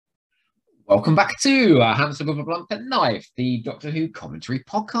Welcome back to Handsome with a Blunt Knife, the Doctor Who commentary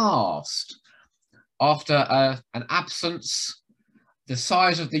podcast. After an absence, the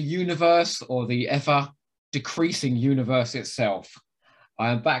size of the universe or the ever decreasing universe itself,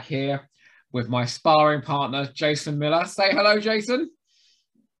 I am back here with my sparring partner, Jason Miller. Say hello, Jason.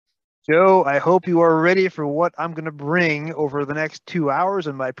 Joe, I hope you are ready for what I'm going to bring over the next 2 hours,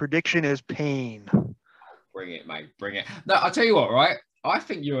 and my prediction is pain. Bring it, mate. Bring it. No, I'll tell you what, right? I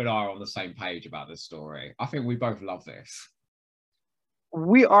think you and I are on the same page about this story. I think we both love this.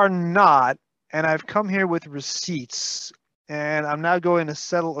 We are not, and I've come here with receipts, and I'm now going to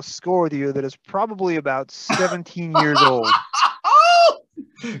settle a score with you that is probably about 17 years old.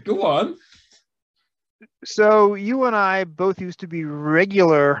 Go on. So you and I both used to be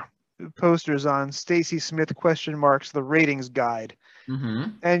regular posters on Stacy Smith The Ratings Guide. Mm-hmm.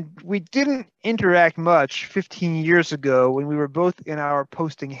 And we didn't interact much 15 years ago when we were both in our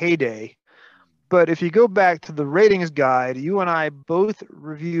posting heyday. But if you go back to the ratings guide, you and I both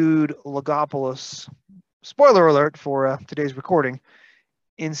reviewed Logopolis, spoiler alert for today's recording,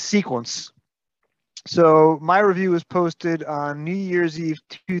 in sequence. So my review was posted on New Year's Eve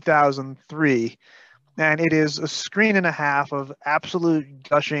 2003, and it is a screen and a half of absolute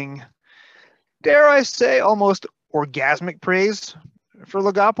gushing, dare I say, almost orgasmic praise for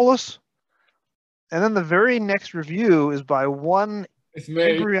Logopolis. And then the very next review is by one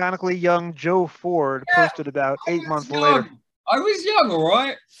embryonically young Joe Ford, posted about 8 months later. I was young, all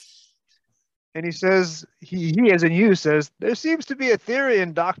right. And he says, he as in you says, there seems to be a theory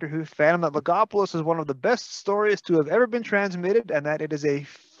in Doctor Who fandom that Logopolis is one of the best stories to have ever been transmitted, and that it is a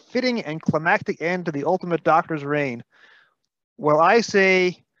fitting and climactic end to the Ultimate Doctor's reign. Well, I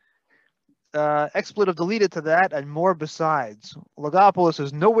say expletive deleted to that and more besides. Logopolis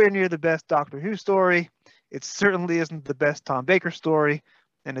is nowhere near the best Doctor Who story. It certainly isn't the best Tom Baker story,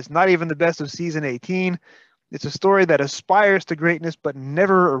 and it's not even the best of season 18. It's a story that aspires to greatness but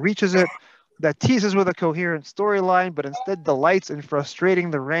never reaches it, that teases with a coherent storyline but instead delights in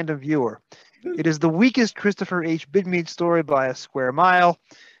frustrating the random viewer. It is the weakest Christopher H. Bidmead story by a square mile,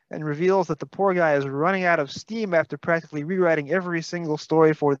 and reveals that the poor guy is running out of steam after practically rewriting every single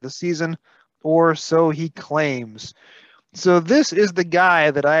story for the season, or so he claims. So this is the guy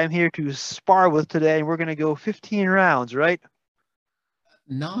that I am here to spar with today, and we're going to go 15 rounds, right?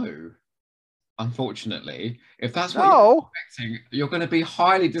 No, unfortunately. If that's what you're expecting, you're going to be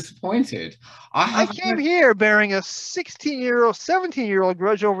highly disappointed. I came here bearing a 16-year-old, 17-year-old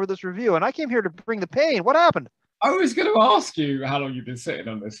grudge over this review, and I came here to bring the pain. What happened? I was going to ask you how long you've been sitting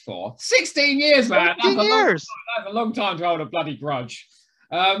on this for. 16 years, man. 16 years. That's a long time to hold a bloody grudge.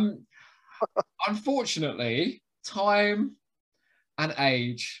 Unfortunately, time and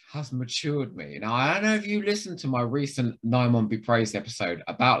age has matured me. Now, I don't know if you listened to my recent Naimon Be Praised episode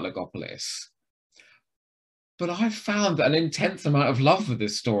about Logopolis, but I've found an intense amount of love for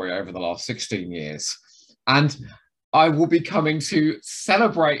this story over the last 16 years. And I will be coming to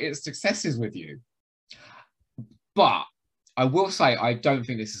celebrate its successes with you. But I will say, I don't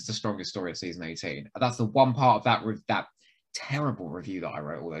think this is the strongest story of season 18. That's the one part of that terrible review that I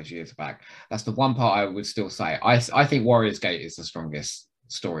wrote all those years back. That's the one part I would still say. I think Warriors Gate is the strongest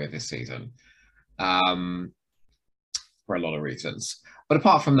story of this season, for a lot of reasons. But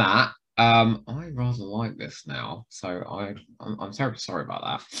apart from that, I rather like this now. So I'm terribly sorry about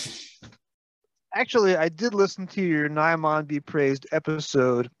that. Actually, I did listen to your Naimon Be Praised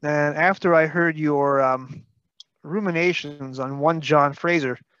episode, and after I heard your ruminations on one John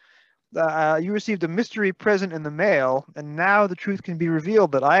Fraser, you received a mystery present in the mail, and now the truth can be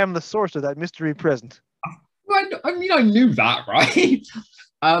revealed that I am the source of that mystery present. I mean, I knew that, right?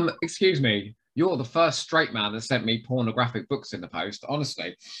 Excuse me. You're the first straight man that sent me pornographic books in the post,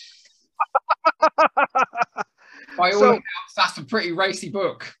 honestly. By all accounts, that's a pretty racy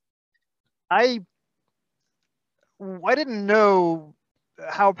book. I didn't know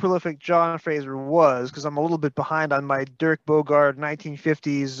how prolific John Fraser was, because I'm a little bit behind on my Dirk Bogarde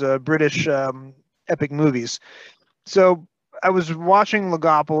 1950s British epic movies. So I was watching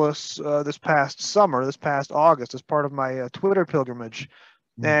Logopolis this past August, as part of my Twitter pilgrimage.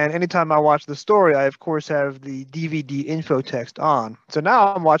 And anytime I watch the story, I, of course, have the DVD info text on. So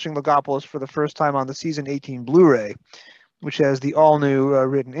now I'm watching Logopolis for the first time on the Season 18 Blu-ray, which has the all-new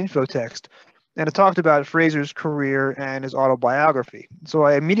written info text. And it talked about Fraser's career and his autobiography. So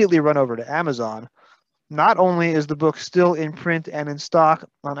I immediately run over to Amazon. Not only is the book still in print and in stock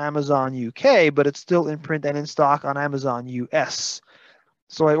on Amazon UK, but it's still in print and in stock on Amazon US.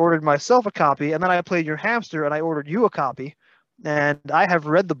 So I ordered myself a copy, and then I played your hamster, and I ordered you a copy. And I have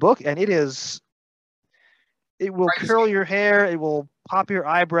read the book, and it is It will curl your hair. It will pop your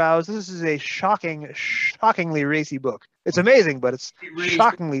eyebrows. This is a shockingly racy book. It's amazing, but it's really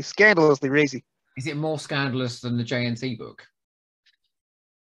shockingly, scandalously racy. Is it more scandalous than the JNT book?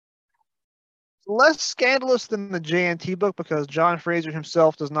 Less scandalous than the JNT book because John Fraser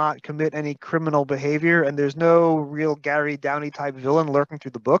himself does not commit any criminal behavior, and there's no real Gary Downey type villain lurking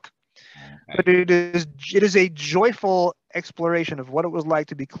through the book. Okay. But it is a joyful exploration of what it was like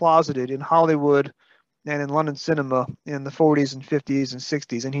to be closeted in Hollywood and in London cinema in the 40s and 50s and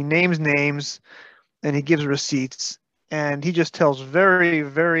 60s. And he names names and he gives receipts and he just tells very,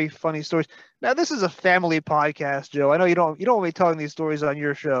 very funny stories. Now, this is a family podcast, Joe. I know you don't want me telling these stories on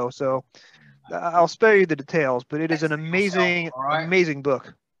your show, so I'll spare you the details, but it is an amazing, amazing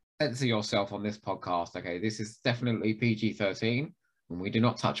book. Censor yourself on this podcast, okay? This is definitely PG-13, and we do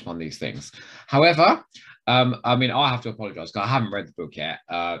not touch upon these things. However, I mean, I have to apologise because I haven't read the book yet.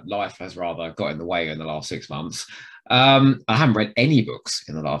 Life has rather got in the way in the last 6 months. I haven't read any books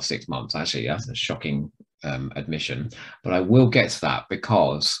in the last 6 months, actually. That's a shocking admission, but I will get to that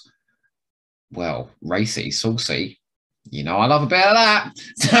because, well, racy, saucy, you know, I love a bit of that.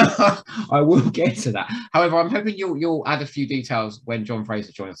 So I will get to that. However, I'm hoping you'll add a few details when John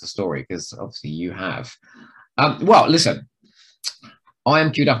Fraser joins the story, because obviously you have. Well, listen, I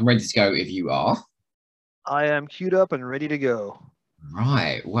am queued up and ready to go if you are. I am queued up and ready to go.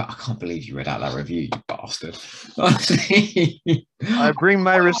 Right. Well, I can't believe you read out that review, you bastard. I bring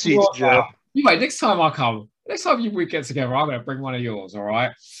my receipts, Joe. You wait, next time we get together, I'm going to bring one of yours, all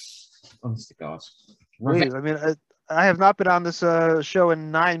right? Honest to God. Please, I mean, I have not been on this show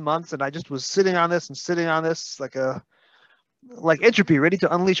in 9 months, and I just was sitting on this like entropy, ready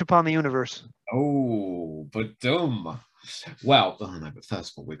to unleash upon the universe. Oh, but dumb. Well, oh no, but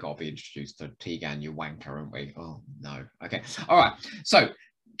first of all, we've got to be introduced to Tegan, you wanker, haven't we? Oh, no. Okay. All right. So,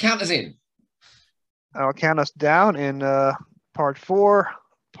 count us in. I'll count us down in part 4,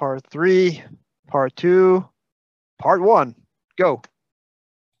 part 3, part 2, part 1. Go.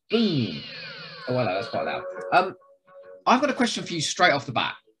 Boom. Oh, well, that's quite loud. I've got a question for you straight off the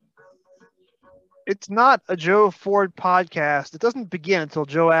bat. It's not a Joe Ford podcast. It doesn't begin until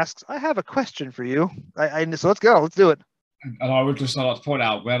Joe asks, I have a question for you. So let's go. Let's do it. And I would just like to point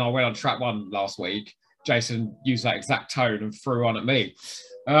out, when I went on track 1 last week, Jason used that exact tone and threw on at me.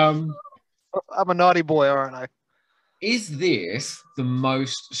 I'm a naughty boy, aren't I? Is this the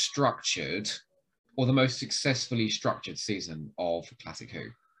most structured or the most successfully structured season of Classic Who?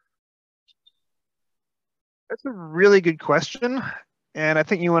 That's a really good question. And I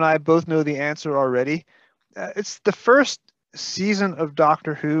think you and I both know the answer already. It's the first season of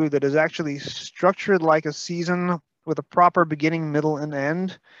Doctor Who that is actually structured like a season with a proper beginning, middle, and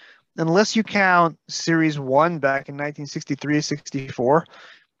end. Unless you count series 1 back in 1963-64.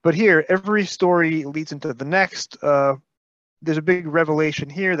 But here, every story leads into the next. There's a big revelation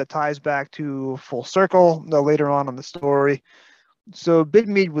here that ties back to Full Circle later on in the story. So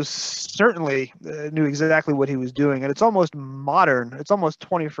Bidmead was certainly knew exactly what he was doing, and it's almost modern. It's almost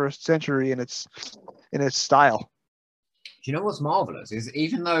 21st century in its style. Do you know what's marvelous is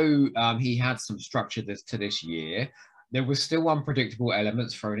even though he had some structure to this year, there was still unpredictable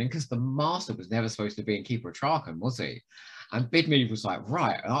elements thrown in because the Master was never supposed to be in Keeper of Traken, was he? And Bidmead was like,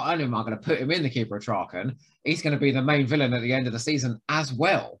 right, not only am I going to put him in the Keeper of Traken, he's going to be the main villain at the end of the season as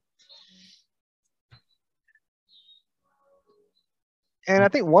well. And I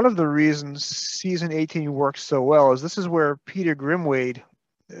think one of the reasons season 18 works so well is this is where Peter Grimwade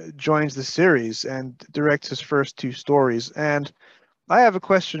joins the series and directs his first 2 stories. And I have a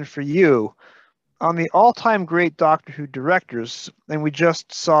question for you. On the all-time great Doctor Who directors, and we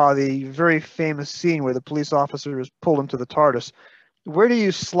just saw the very famous scene where the police officer is pulled into the TARDIS, where do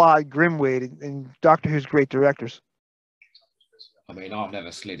you slot Grimwade in Doctor Who's great directors? I mean, I've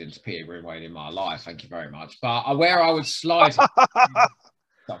never slid into Peter Grimwade in my life, thank you very much. But where I would slide,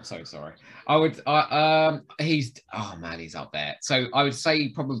 I'm so sorry. I would, he's up there. So I would say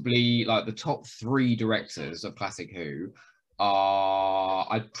probably like the top 3 directors of Classic Who are,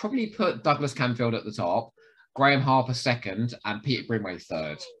 I'd probably put Douglas Camfield at the top, Graham Harper second, and Peter Grimwade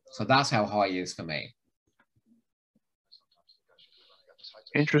third. So that's how high he is for me.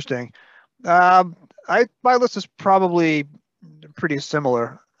 Interesting. My list is probably pretty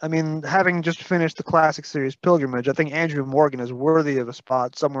similar. I mean, having just finished the classic series Pilgrimage, I think Andrew Morgan is worthy of a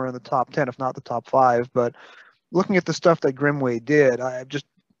spot somewhere in the top 10, if not the top 5. But looking at the stuff that Grimwade did, I'm just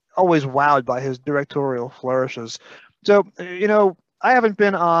always wowed by his directorial flourishes. So, you know, I haven't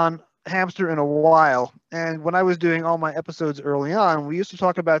been on Hamster in a while. And when I was doing all my episodes early on, we used to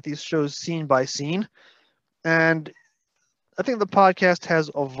talk about these shows scene by scene. And I think the podcast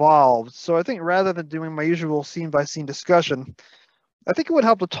has evolved. So I think rather than doing my usual scene by scene discussion, I think it would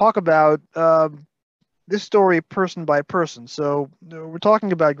help to talk about this story person by person. So we're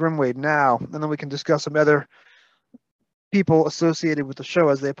talking about Grimwade now, and then we can discuss some other people associated with the show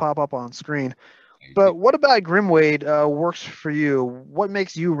as they pop up on screen. But what about Grimwade works for you? What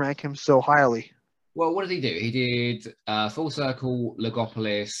makes you rank him so highly? Well, what did he do? He did Full Circle,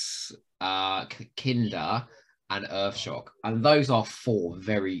 Logopolis, Kinder, and Earthshock. And those are four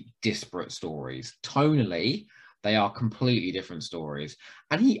very disparate stories. Tonally, they are completely different stories.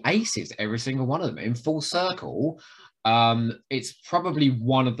 And he aces every single one of them. In Full Circle, it's probably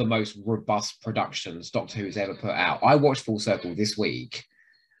one of the most robust productions Doctor Who's ever put out. I watched Full Circle this week,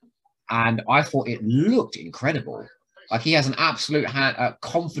 and I thought it looked incredible. Like, he has an absolute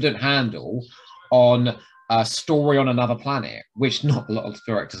confident handle on a story on another planet, which not a lot of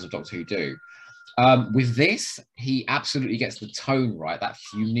directors of Doctor Who do. With this, he absolutely gets the tone right, that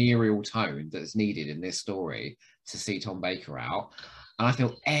funereal tone that's needed in this story to see Tom Baker out. And I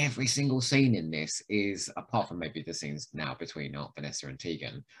feel every single scene in this is, apart from maybe the scenes now between Vanessa and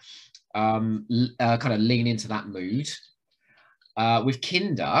Tegan, kind of lean into that mood. With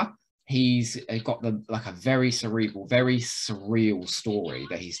Kinder, he's got a very cerebral, very surreal story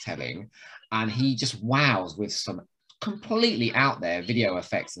that he's telling, and he just wows with some completely out there video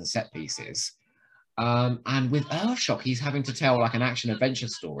effects and set pieces. And with Earthshock, he's having to tell like an action adventure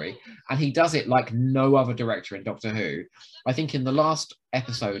story, and he does it like no other director in Doctor Who. I think in the last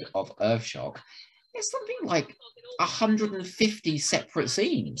episode of Earthshock, there's something like 150 separate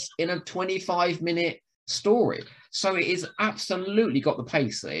scenes in a 25-minute story. So it is absolutely got the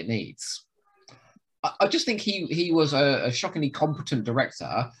pace that it needs. I just think he was a shockingly competent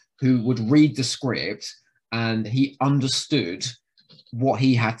director who would read the script, and he understood what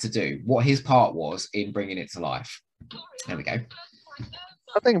he had to do, what his part was in bringing it to life. There we go.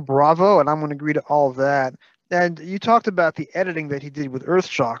 I think bravo, and I'm going to agree to all of that. And you talked about the editing that he did with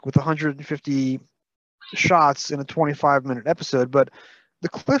Earthshock with 150 shots in a 25-minute episode, but the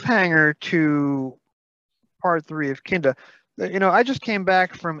cliffhanger to part 3 of Kinda, I just came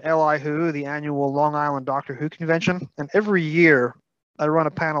back from LI Who, the annual Long Island Doctor Who convention, and every year I run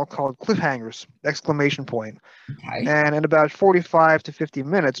a panel called Cliffhangers, ! Okay. And in about 45 to 50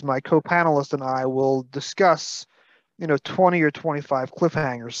 minutes, my co-panelist and I will discuss, 20 or 25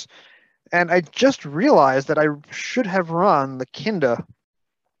 cliffhangers. And I just realized that I should have run the Kinda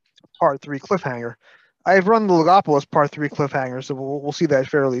part 3 cliffhanger. I've run the Logopolis part 3 cliffhanger, so we'll see that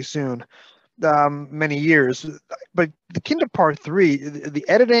fairly soon. Many years. But the Kinda part 3, the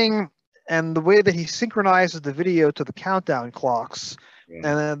editing and the way that he synchronizes the video to the countdown clocks,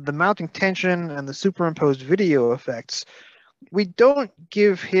 and the mounting tension and the superimposed video effects, we don't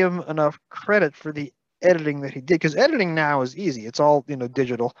give him enough credit for the editing that he did, because editing now is easy. It's all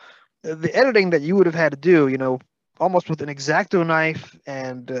digital. The editing that you would have had to do, almost with an X-Acto knife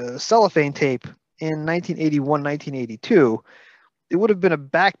and cellophane tape in 1981, 1982, it would have been a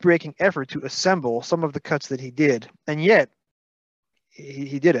back-breaking effort to assemble some of the cuts that he did, and yet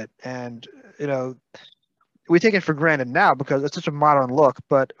he did it. And we take it for granted now because it's such a modern look,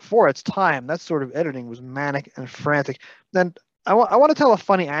 but for its time, that sort of editing was manic and frantic. Then I want to tell a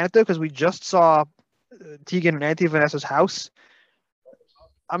funny anecdote, because we just saw Tegan and Auntie Vanessa's house.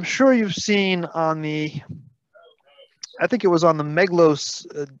 I'm sure you've seen on I think it was on the Meglos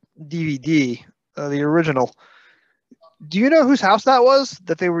DVD, the original. Do you know whose house that was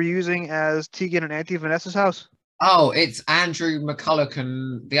that they were using as Tegan and Auntie Vanessa's house? Oh, it's Andrew McCulloch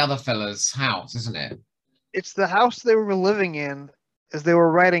and the other fella's house, isn't it? It's the house they were living in as they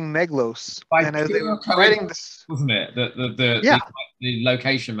were writing Meglos. And as they were writing this, wasn't it? The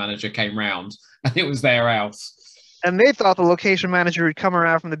location manager came round and it was their house. And they thought the location manager would come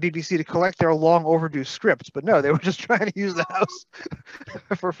around from the BBC to collect their long overdue scripts, but no, they were just trying to use the house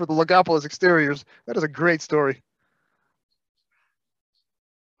for the Logopolis exteriors. That is a great story.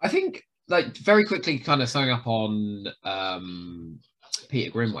 I think, like, very quickly, kind of summing up on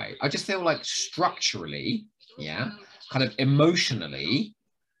Peter Grimwade, I just feel like structurally, kind of emotionally,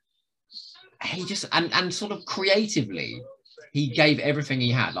 he just and sort of creatively, he gave everything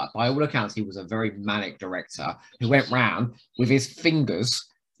he had. Like, by all accounts, he was a very manic director who went round with his fingers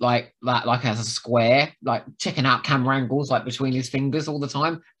like as a square, like checking out camera angles like between his fingers all the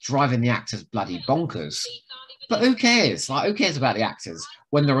time, driving the actors bloody bonkers. But who cares? Like, who cares about the actors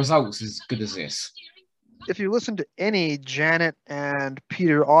when the results is as good as this? If you listen to any Janet and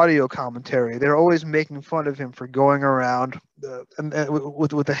Peter audio commentary, they're always making fun of him for going around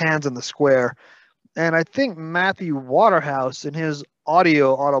with the hands in the square. And I think Matthew Waterhouse, in his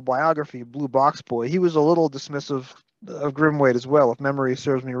audio autobiography, Blue Box Boy, he was a little dismissive of Grimwade as well, if memory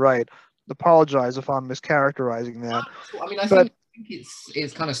serves me right. Apologize if I'm mischaracterizing that. I mean, I But think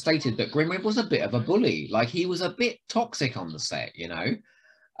it's kind of stated that Grimwade was a bit of a bully. Like he was a bit toxic on the set, you know.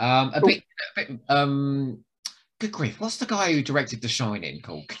 Good grief, what's the guy who directed The Shining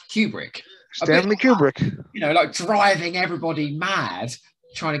called? Kubrick. A bit, Stanley Kubrick. you know, like driving everybody mad,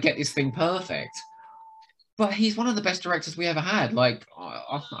 trying to get this thing perfect. But he's one of the best directors we ever had. Like,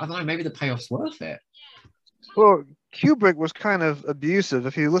 I don't know, maybe the payoff's worth it. Well, Kubrick was kind of abusive.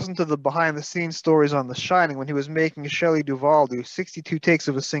 If you listen to the behind-the-scenes stories on The Shining, when he was making Shelley Duvall do 62 takes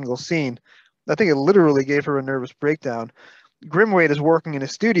of a single scene, I think it literally gave her a nervous breakdown. Grimwade is working in a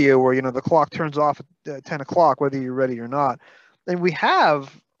studio where, you know, the clock turns off at 10 o'clock, whether you're ready or not. And we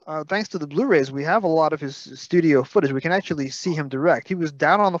have, thanks to the Blu-rays, we have a lot of his studio footage. We can actually see him direct. He was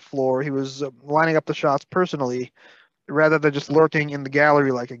down on the floor. He was lining up the shots personally, rather than just lurking in the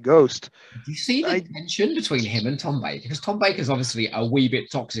gallery like a ghost. Do you see the tension between him and Tom Baker? Because Tom Baker's obviously a wee bit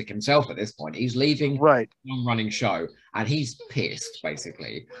toxic himself at this point. He's leaving right. a long-running show, and he's pissed,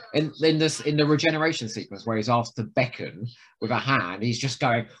 basically. In the regeneration sequence where he's asked to beckon with a hand, he's just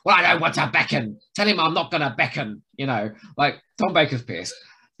going, well, I don't want to beckon. Tell him I'm not going to beckon. You know, like, Tom Baker's pissed.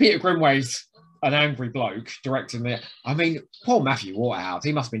 Peter Grimwade's an angry bloke directing it. I mean, poor Matthew Waterhouse,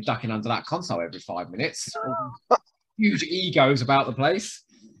 he must have been ducking under that console every 5 minutes. Huge egos about the place.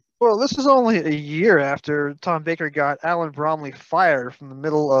 Well, this is only a year after Tom Baker got Alan Bromley fired from the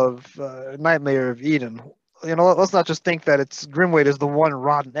middle of Nightmare of Eden. You know, let's not just think that it's Grimwade is the one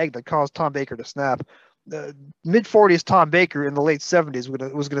rotten egg that caused Tom Baker to snap. Mid-40s Tom Baker in the late 70s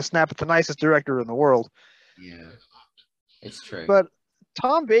was going to snap at the nicest director in the world. Yeah, it's true. But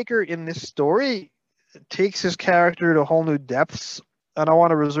Tom Baker in this story takes his character to whole new depths, and I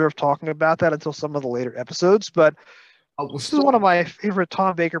want to reserve talking about that until some of the later episodes. But this is one of my favorite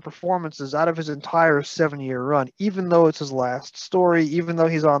Tom Baker performances out of his entire 7-year run, even though it's his last story, even though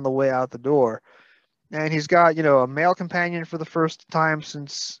he's on the way out the door. And he's got, you know, a male companion for the first time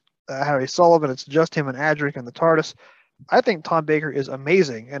since Harry Sullivan. It's just him and Adric and the TARDIS. I think Tom Baker is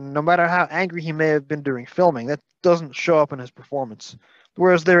amazing, and no matter how angry he may have been during filming, that doesn't show up in his performance.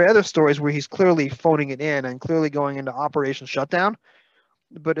 Whereas there are other stories where he's clearly phoning it in and clearly going into Operation Shutdown.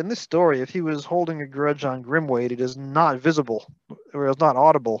 But in this story, if he was holding a grudge on Grimwade, it is not visible, or it's not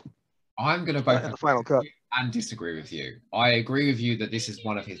audible. I'm going to both in the final cut and disagree with you. I agree with you that this is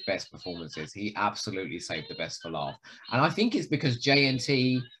one of his best performances. He absolutely saved the best for last. And I think it's because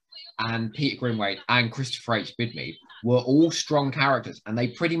JNT and Peter Grimwade and Christopher H. Bidmead were all strong characters, and they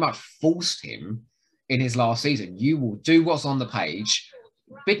pretty much forced him in his last season. You will do what's on the page.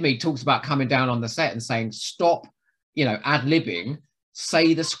 Bidmead talks about coming down on the set and saying, stop, you know, ad-libbing.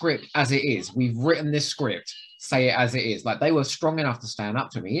 Say the script as it is. We've written this script. Say it as it is. Like, they were strong enough to stand up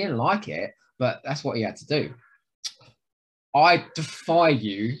to him. He didn't like it, but that's what he had to do. I defy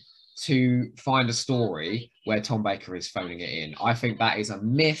you to find a story where Tom Baker is phoning it in. I think that is a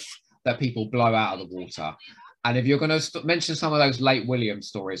myth that people blow out of the water. And if you're going to mention some of those late Williams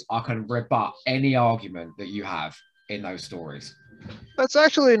stories, I can rebut any argument that you have in those stories. That's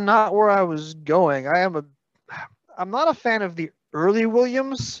actually not where I was going. I'm not a fan of the early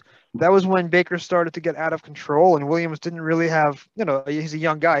Williams. That was when Baker started to get out of control, and Williams didn't really have, you know, he's a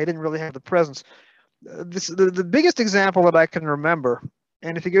young guy. He didn't really have the presence. The biggest example that I can remember,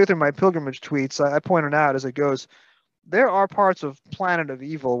 and if you go through my pilgrimage tweets, I pointed out as it goes, there are parts of Planet of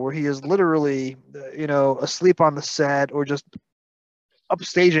Evil where he is literally, you know, asleep on the set or just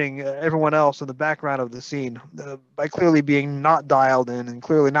upstaging everyone else in the background of the scene by clearly being not dialed in and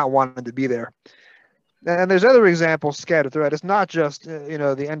clearly not wanting to be there. And there's other examples scattered throughout. It's not just, you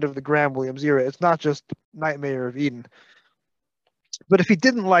know, the end of the Graham Williams era. It's not just Nightmare of Eden. But if he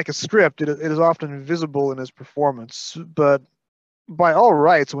didn't like a script, it is often visible in his performance. But by all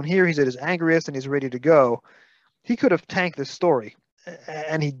rights, when here he's at his angriest and he's ready to go, he could have tanked this story.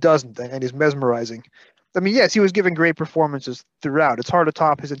 And he doesn't, and he's mesmerizing. I mean, yes, he was giving great performances throughout. It's hard to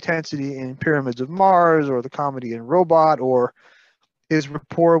top his intensity in Pyramids of Mars or the comedy in Robot or his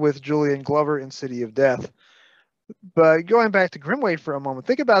rapport with Julian Glover in City of Death. But going back to Grimwade for a moment,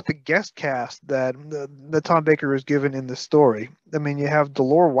 think about the guest cast that Tom Baker is given in this story. I mean, you have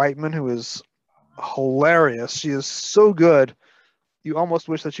Delore Whiteman, who is hilarious. She is so good, you almost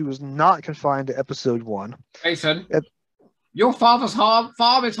wish that she was not confined to episode 1. Jason, your father's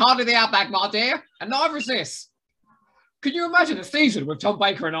farm is hardly the outback, my dear, and neither is this. Could you imagine a season with Tom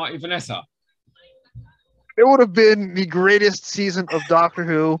Baker and Auntie Vanessa? It would have been the greatest season of Doctor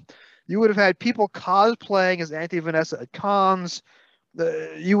Who. You would have had people cosplaying as Auntie Vanessa at cons.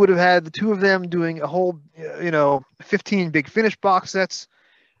 You would have had the two of them doing a whole, 15 Big Finish box sets.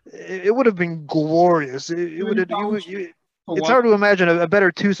 It would have been glorious. You indulge for It's one. hard to imagine a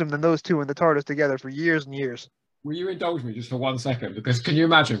better twosome than those two in the TARDIS together for years and years. Will you indulge me just for 1 second? Because can you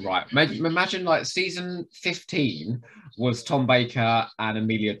imagine, right? Imagine like season 15 was Tom Baker and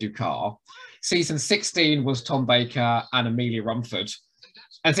Amelia Ducar. Season 16 was Tom Baker and Amelia Rumford.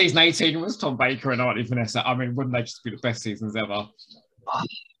 And season 18 was Tom Baker and Auntie Vanessa. I mean, wouldn't they just be the best seasons ever?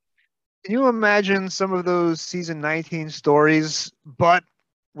 Can you imagine some of those season 19 stories, but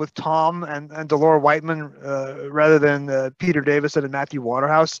with Tom and Delora Whiteman rather than Peter Davison and Matthew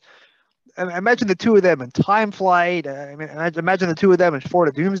Waterhouse? I imagine the two of them in Time Flight. I mean, imagine the two of them in Fort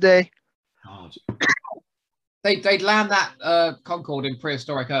of Doomsday. God. They'd land that Concorde in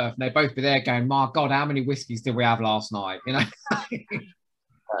prehistoric Earth, and they'd both be there going, "My God, how many whiskeys did we have last night?" You know.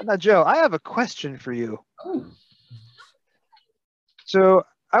 Now, Joe, I have a question for you. Ooh. So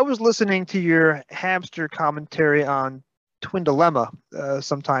I was listening to your hamster commentary on Twin Dilemma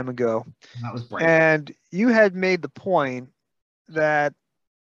some time ago. That was brave. And you had made the point that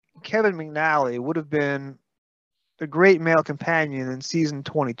Kevin McNally would have been a great male companion in season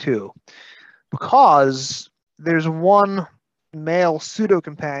 22 because there's one male pseudo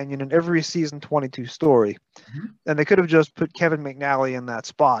companion in every season 22 story. Mm-hmm. And they could have just put Kevin McNally in that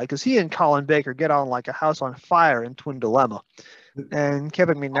spot because he and Colin Baker get on like a house on fire in Twin Dilemma. And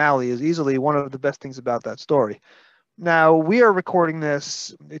Kevin McNally is easily one of the best things about that story. Now, we are recording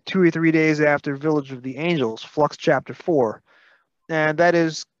this 2 or 3 days after Village of the Angels, Flux Chapter 4. And that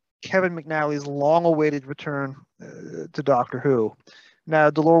is Kevin McNally's long-awaited return to Doctor Who. Now,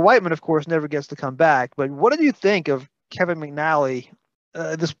 Delora Whiteman, of course, never gets to come back. But what did you think of Kevin McNally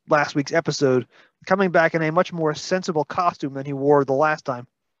this last week's episode, coming back in a much more sensible costume than he wore the last time?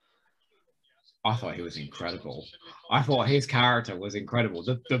 I thought he was incredible. I thought his character was incredible.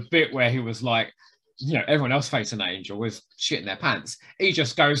 The bit where he was like, you know, everyone else facing an angel was shitting their pants. He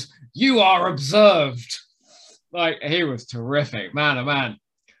just goes, "You are observed." Like, he was terrific. Man, oh man.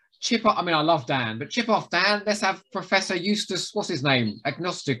 Chip off, I mean, I love Dan, but chip off Dan. Let's have Professor Eustace, what's his name?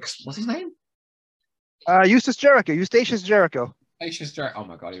 Agnostics, what's his name? Eustace Jericho, Eustachius Jericho. Eustachius Jericho. Oh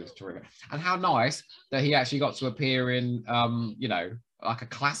my God, he was terrific. And how nice that he actually got to appear in, you know, like a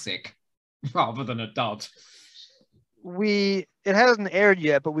classic rather than a dud. It hasn't aired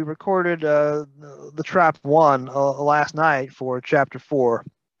yet, but we recorded the Trap 1 last night for Chapter 4.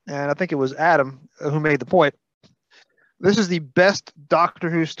 And I think it was Adam who made the point. This is the best Doctor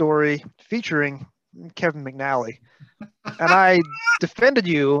Who story featuring Kevin McNally. And I defended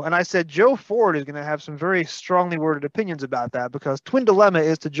you, and I said Joe Ford is going to have some very strongly worded opinions about that because Twin Dilemma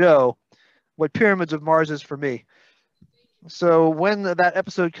is to Joe what Pyramids of Mars is for me. So when that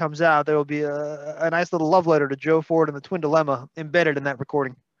episode comes out, there will be a nice little love letter to Joe Ford and the Twin Dilemma embedded in that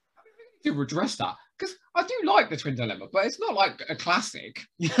recording. To redress that, because I do like the Twin Dilemma, but it's not like a classic.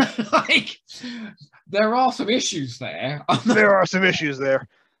 Like, there are some issues there. There are some issues there.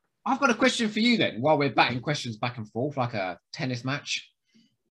 I've got a question for you then, while we're batting questions back and forth like a tennis match.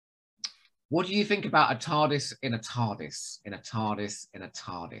 What do you think about a TARDIS in a TARDIS, in a TARDIS, in a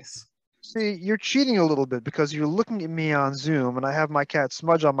TARDIS? See, you're cheating a little bit because you're looking at me on Zoom and I have my cat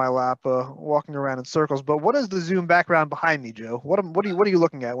Smudge on my lap walking around in circles. But what is the Zoom background behind me, Joe? What are you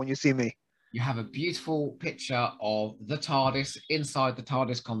looking at when you see me? You have a beautiful picture of the TARDIS inside the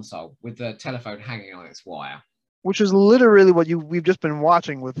TARDIS console with the telephone hanging on its wire. Which is literally what we've just been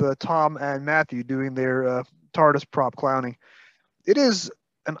watching with Tom and Matthew doing their TARDIS prop clowning. It is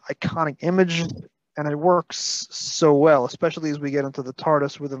an iconic image. And it works so well, especially as we get into the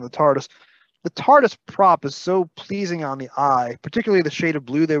TARDIS within the TARDIS. The TARDIS prop is so pleasing on the eye, particularly the shade of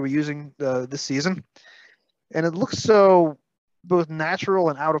blue they were using this season. And it looks so both natural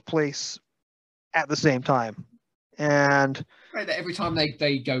and out of place at the same time. And right, that every time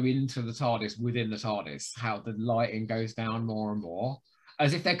they go into the TARDIS within the TARDIS, how the lighting goes down more and more,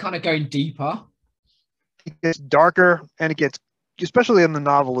 as if they're kind of going deeper. It gets darker and it gets, especially in the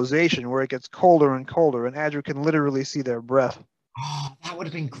novelization, where it gets colder and colder, and Andrew can literally see their breath. Oh, that would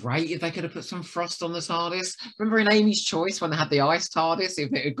have been great if they could have put some frost on the TARDIS. Remember in Amy's Choice when they had the ice TARDIS?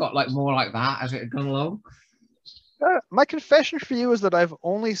 If it had got like more like that as it had gone along. My confession for you is that I've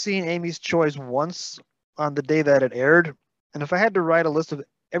only seen Amy's Choice once on the day that it aired, and if I had to write a list of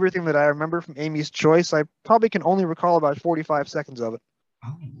everything that I remember from Amy's Choice, I probably can only recall about 45 seconds of it.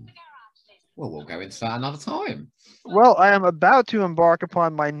 Oh. Well, we'll go into that another time. Well, I am about to embark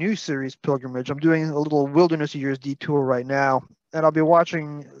upon my new series pilgrimage. I'm doing a little Wilderness Years detour right now, and I'll be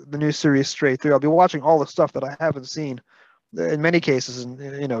watching the new series straight through. I'll be watching all the stuff that I haven't seen, in many cases,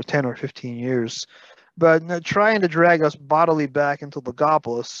 in 10 or 15 years. But trying to drag us bodily back into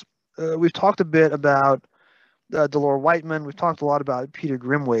Logopolis, we've talked a bit about Delore Whiteman. We've talked a lot about Peter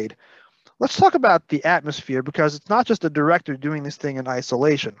Grimwade. Let's talk about the atmosphere, because it's not just a director doing this thing in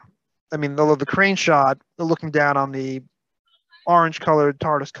isolation. I mean, the crane shot, looking down on the orange-colored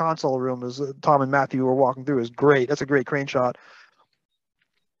TARDIS console room as Tom and Matthew were walking through, is great. That's a great crane shot.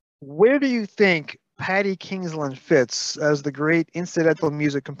 Where do you think Paddy Kingsland fits as the great incidental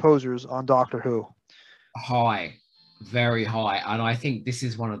music composers on Doctor Who? High, very high. And I think this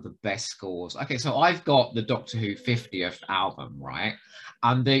is one of the best scores. Okay, so I've got the Doctor Who 50th album, right?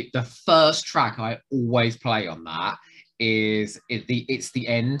 And the first track I always play on that is it's the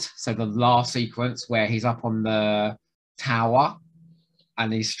end. So the last sequence where he's up on the tower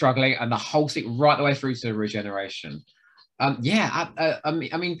and he's struggling, and the whole thing right the way through to the regeneration. I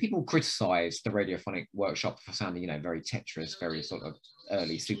mean, people criticize the Radiophonic Workshop for sounding, very Tetris, very sort of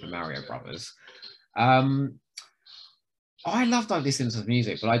early Super Mario Brothers. I loved listening to the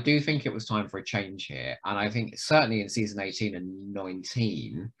music, but I do think it was time for a change here. And I think certainly in season 18 and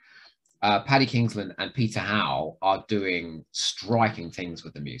 19, Paddy Kingsland and Peter Howe are doing striking things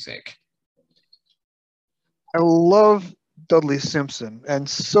with the music. I love Dudley Simpson, and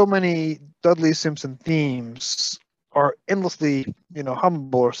so many Dudley Simpson themes are endlessly,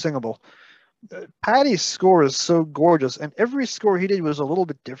 hummable or singable. Paddy's score is so gorgeous, and every score he did was a little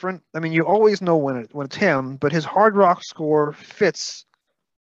bit different. I mean, you always know when it's him, but his hard rock score fits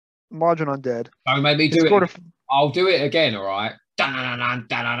Margin Undead. Don't make me do it. I'll do it again, all right?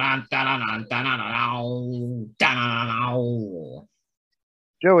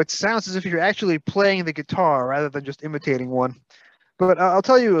 Joe, it sounds as if you're actually playing the guitar rather than just imitating one. But I'll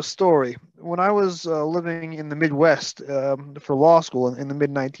tell you a story. When I was living in the Midwest for law school in the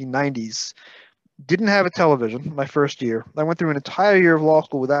mid-1990s, didn't have a television my first year. I went through an entire year of law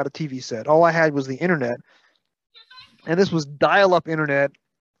school without a TV set. All I had was the internet. And this was dial-up internet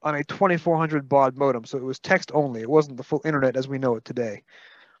on a 2400 baud modem, so it was text only. It wasn't the full internet as we know it today.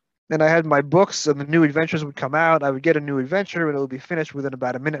 And I had my books, and the new adventures would come out. I would get a new adventure, and it would be finished within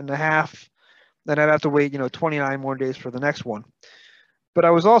about a minute and a half. Then I'd have to wait, 29 more days for the next one. But I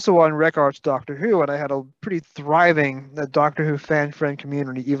was also on RecArts Doctor Who, and I had a pretty thriving Doctor Who fan-friend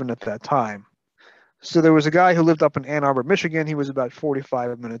community even at that time. So there was a guy who lived up in Ann Arbor, Michigan. He was about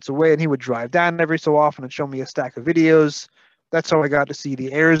 45 minutes away, and he would drive down every so often and show me a stack of videos. That's how I got to see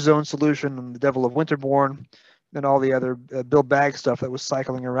the Air Zone Solution and the Devil of Winterborn and all the other Bill Bagg stuff that was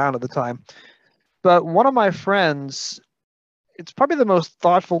cycling around at the time. But one of my friends, it's probably the most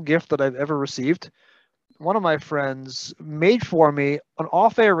thoughtful gift that I've ever received. One of my friends made for me an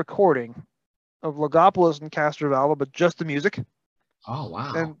off-air recording of Logopolis and Castrovalva, but just the music. Oh,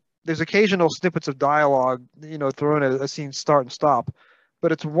 wow. And there's occasional snippets of dialogue, thrown at a scene start and stop.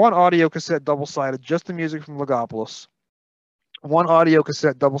 But it's one audio cassette double-sided, just the music from Logopolis. One audio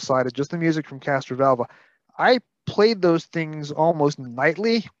cassette double-sided, just the music from Castrovalva. I played those things almost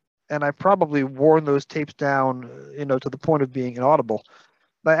nightly, and I probably worn those tapes down, to the point of being inaudible.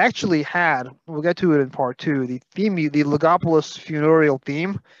 I actually had, we'll get to it in part 2, the Logopolis funereal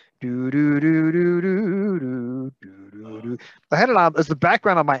theme. I had it on as the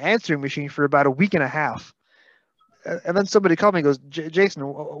background on my answering machine for about a week and a half. And then somebody called me and goes, Jason,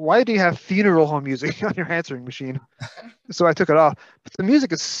 why do you have funeral home music on your answering machine? So I took it off. But the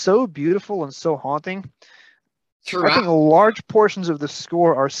music is so beautiful and so haunting. I think large portions of the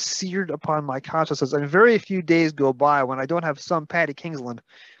score are seared upon my consciousness, and very few days go by when I don't have some Paddy Kingsland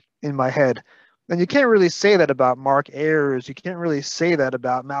in my head. And you can't really say that about Mark Ayres. You can't really say that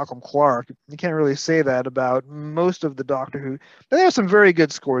about Malcolm Clark. You can't really say that about most of the Doctor Who. There are some very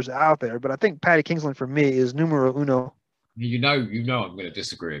good scores out there, but I think Paddy Kingsland for me is numero uno. You know I'm going to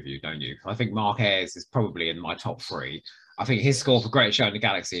disagree with you, don't you? I think Mark Ayres is probably in my top 3. I think his score for Greatest Show in the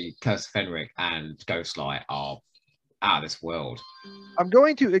Galaxy, Curse of Fenric, and Ghostlight are out of this world. I'm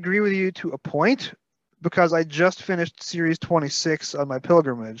going to agree with you to a point, because I just finished series 26 on my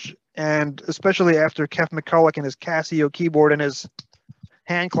pilgrimage, and especially after Kev McCulloch and his Casio keyboard and his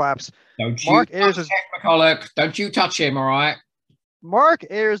hand claps. Mark Ayres is Kev McCulloch. Don't you touch him, all right? Mark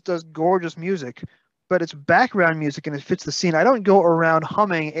Ayres does gorgeous music, but it's background music and it fits the scene. I don't go around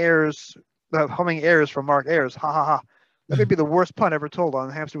humming Ayres from Mark Ayres. Ha ha ha. That may be the worst pun ever told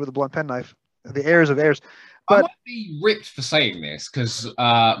on Hamster with a Blunt Penknife. The Ayres of Ayres. But I might be ripped for saying this, because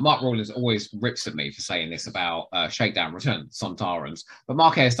Mark Rawlins always rips at me for saying this about Shakedown Return to Sontarans. But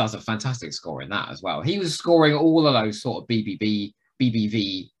Mark Ayres does a fantastic score in that as well. He was scoring all of those sort of BBV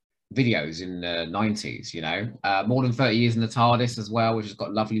videos in the 90s, More Than 30 Years in the TARDIS as well, which has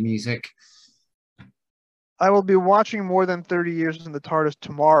got lovely music. I will be watching More Than 30 Years in the TARDIS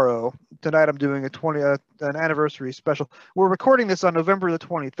tomorrow tonight I'm doing an anniversary special. We're recording this on November the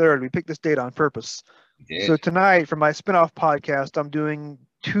 23rd. We picked this date on purpose. So tonight, for my spin-off podcast, I'm doing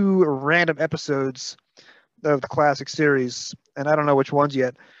 2 random episodes of the classic series, and I don't know which ones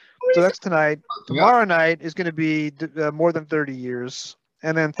yet. So that's tonight. Tomorrow night is going to be More Than 30 Years.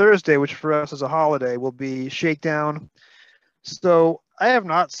 And then Thursday, which for us is a holiday, will be Shakedown. So I have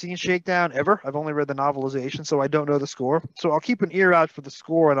not seen Shakedown ever. I've only read the novelization, so I don't know the score. So I'll keep an ear out for the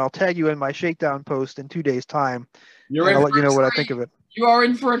score, and I'll tag you in my Shakedown post in 2 days' time. I'll let you know what I think of it. You are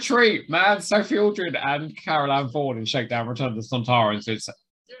in for a treat, man. Sophie Aldred and Carol Ann Ford in Shakedown Return of the Sontarans. It's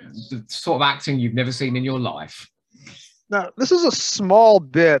the sort of acting you've never seen in your life. Now, this is a small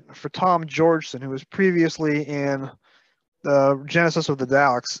bit for Tom Georgeson, who was previously in the Genesis of the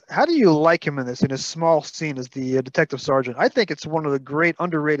Daleks. How do you like him in this, in his small scene as the detective sergeant? I think it's one of the great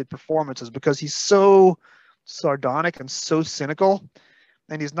underrated performances because he's so sardonic and so cynical,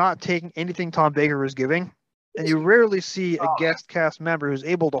 and he's not taking anything Tom Baker is giving. And you rarely see a guest cast member who's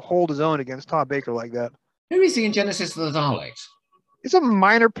able to hold his own against Tom Baker like that. Who is he in Genesis of the Daleks? It's a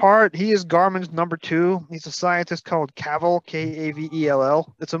minor part. He is Garman's number 2. He's a scientist called Cavell,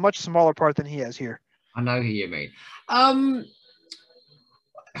 Kavell. It's a much smaller part than he has here. I know who you mean. I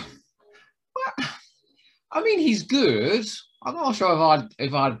mean, he's good. I'm not sure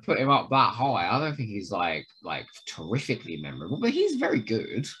if I'd put him up that high. I don't think he's like terrifically memorable, but he's very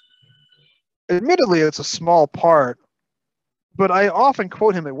good. Admittedly, it's a small part, but I often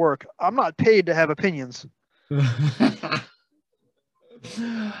quote him at work. I'm not paid to have opinions.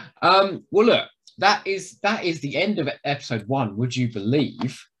 Well, look, that is the end of episode 1. Would you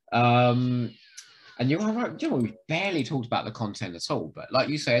believe? And you are right. You know, we barely talked about the content at all. But like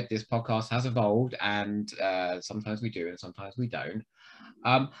you said, this podcast has evolved, and sometimes we do, and sometimes we don't.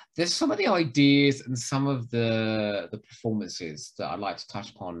 There's some of the ideas and some of the performances that I'd like to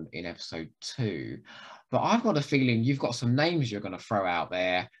touch upon in episode 2. But I've got a feeling you've got some names you're going to throw out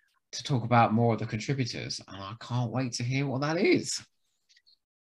there to talk about more of the contributors, and I can't wait to hear what that is.